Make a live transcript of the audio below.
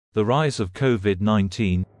The rise of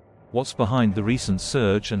COVID-19, what's behind the recent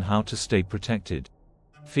surge and how to stay protected.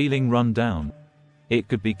 Feeling run down? It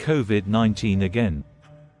could be COVID-19 again.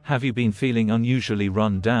 Have you been feeling unusually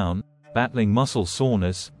run down, battling muscle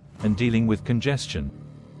soreness, and dealing with congestion?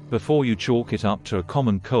 Before you chalk it up to a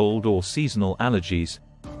common cold or seasonal allergies,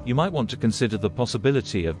 you might want to consider the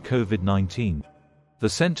possibility of COVID-19. The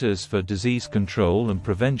Centers for Disease Control and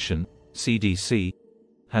Prevention, CDC,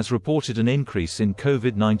 has reported an increase in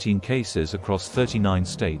COVID-19 cases across 39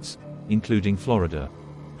 states, including Florida.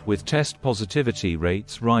 With test positivity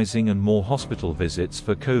rates rising and more hospital visits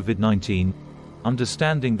for COVID-19,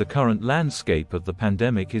 understanding the current landscape of the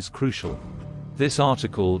pandemic is crucial. This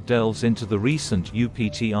article delves into the recent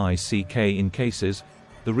uptick in cases,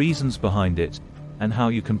 the reasons behind it, and how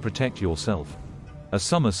you can protect yourself. A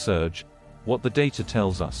summer surge, what the data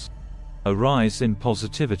tells us. A rise in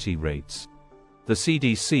positivity rates. The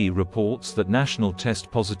CDC reports that national test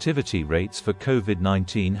positivity rates for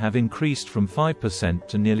COVID-19 have increased from 5%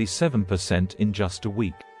 to nearly 7% in just a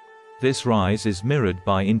week. This rise is mirrored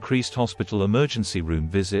by increased hospital emergency room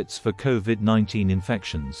visits for COVID-19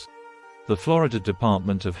 infections. The Florida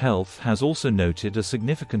Department of Health has also noted a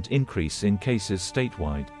significant increase in cases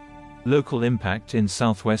statewide. Local impact in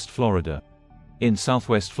Southwest Florida. In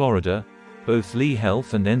Southwest Florida, both Lee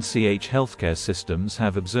Health and NCH healthcare systems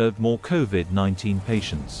have observed more COVID-19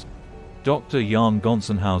 patients. Dr. Jan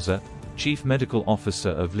Gonsenhauser, Chief Medical Officer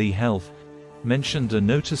of Lee Health, mentioned a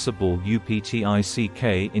noticeable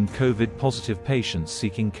uptick in COVID-positive patients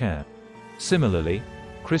seeking care. Similarly,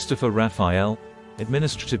 Christopher Raphael,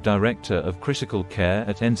 Administrative Director of Critical Care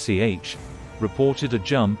at NCH, reported a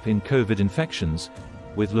jump in COVID infections,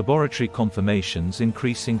 with laboratory confirmations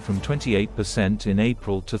increasing from 28% in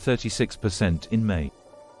April to 36% in May.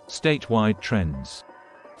 Statewide trends.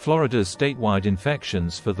 Florida's statewide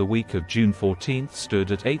infections for the week of June 14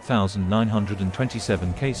 stood at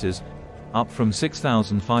 8,927 cases, up from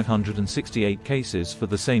 6,568 cases for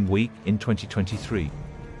the same week in 2023.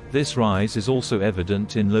 This rise is also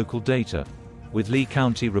evident in local data, with Lee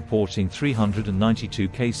County reporting 392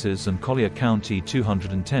 cases and Collier County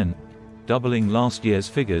 210, doubling last year's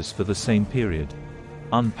figures for the same period.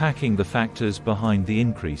 Unpacking the factors behind the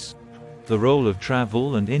increase. The role of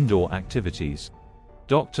travel and indoor activities.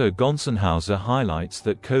 Dr. Gonsenhauser highlights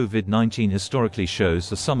that COVID-19 historically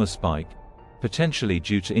shows a summer spike, potentially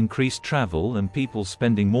due to increased travel and people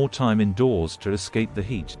spending more time indoors to escape the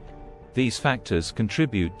heat. These factors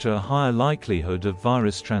contribute to a higher likelihood of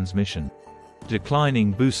virus transmission.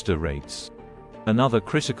 Declining booster rates. Another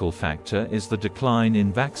critical factor is the decline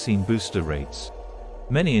in vaccine booster rates.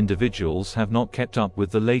 Many individuals have not kept up with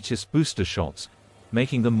the latest booster shots,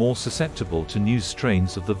 making them more susceptible to new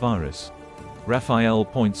strains of the virus. Raphael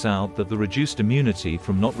points out that the reduced immunity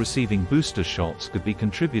from not receiving booster shots could be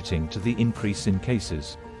contributing to the increase in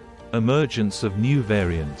cases. Emergence of new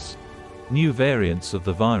variants. New variants of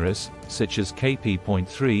the virus, such as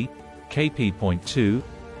KP.3, KP.2,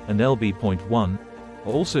 and LB.1,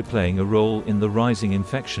 are also playing a role in the rising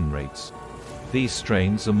infection rates. These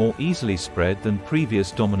strains are more easily spread than previous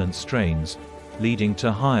dominant strains, leading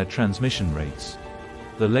to higher transmission rates.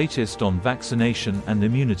 The latest on vaccination and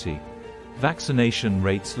immunity. Vaccination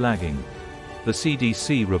rates lagging. The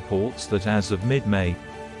CDC reports that as of mid-May,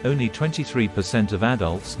 only 23% of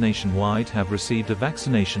adults nationwide have received a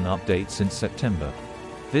vaccination update since September.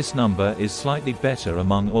 This number is slightly better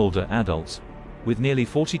among older adults, with nearly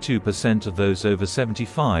 42% of those over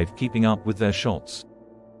 75 keeping up with their shots.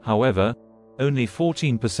 However, only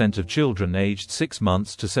 14% of children aged 6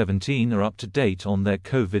 months to 17 are up to date on their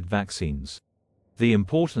COVID vaccines. The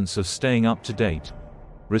importance of staying up to date.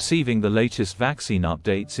 Receiving the latest vaccine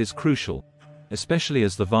updates is crucial, especially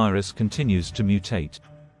as the virus continues to mutate.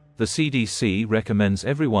 The CDC recommends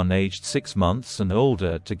everyone aged 6 months and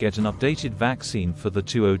older to get an updated vaccine for the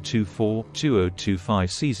 2024-2025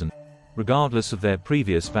 season, regardless of their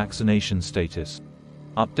previous vaccination status.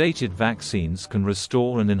 Updated vaccines can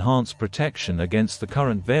restore and enhance protection against the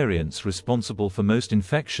current variants responsible for most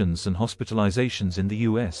infections and hospitalizations in the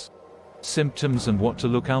US. Symptoms and what to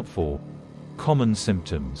look out for. Common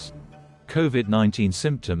symptoms. COVID-19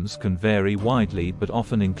 symptoms can vary widely but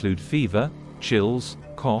often include fever, chills,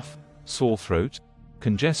 cough, sore throat,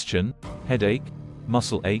 congestion, headache,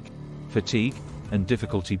 muscle ache, fatigue, and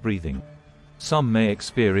difficulty breathing. Some may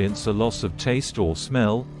experience a loss of taste or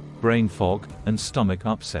smell, brain fog, and stomach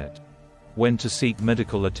upset. When to seek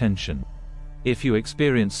medical attention. If you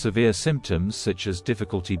experience severe symptoms such as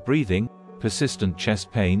difficulty breathing, persistent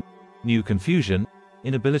chest pain, new confusion,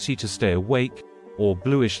 inability to stay awake, or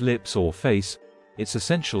bluish lips or face, it's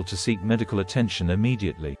essential to seek medical attention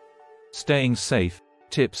immediately. Staying safe.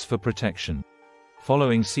 Tips for protection.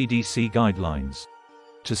 Following CDC guidelines.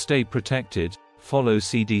 To stay protected, follow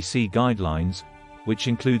CDC guidelines, which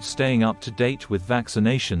include staying up to date with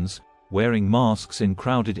vaccinations, wearing masks in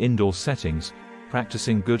crowded indoor settings,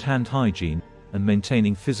 practicing good hand hygiene, and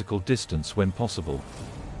maintaining physical distance when possible.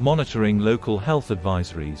 Monitoring local health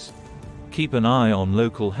advisories. Keep an eye on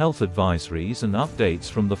local health advisories and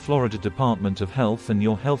updates from the Florida Department of Health and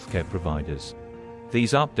your healthcare providers.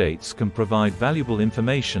 These updates can provide valuable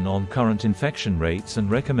information on current infection rates and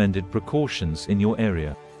recommended precautions in your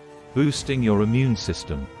area. Boosting your immune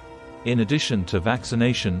system. In addition to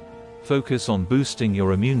vaccination, focus on boosting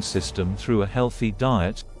your immune system through a healthy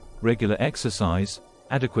diet, regular exercise,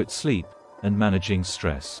 adequate sleep, and managing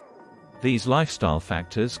stress. These lifestyle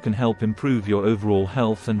factors can help improve your overall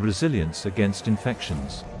health and resilience against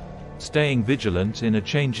infections. Staying vigilant in a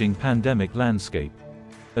changing pandemic landscape.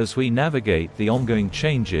 As we navigate the ongoing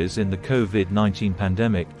changes in the COVID-19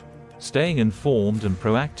 pandemic, staying informed and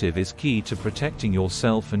proactive is key to protecting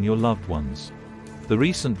yourself and your loved ones. The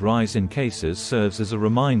recent rise in cases serves as a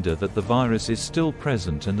reminder that the virus is still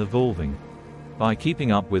present and evolving. By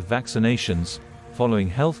keeping up with vaccinations, following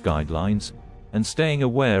health guidelines, and staying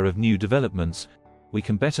aware of new developments, we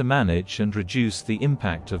can better manage and reduce the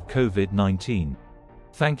impact of COVID-19.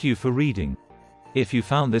 Thank you for reading. If you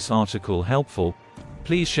found this article helpful,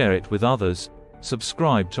 please share it with others,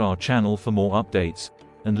 subscribe to our channel for more updates,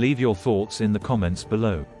 and leave your thoughts in the comments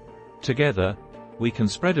below. Together, we can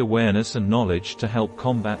spread awareness and knowledge to help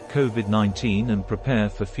combat COVID-19 and prepare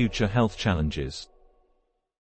for future health challenges.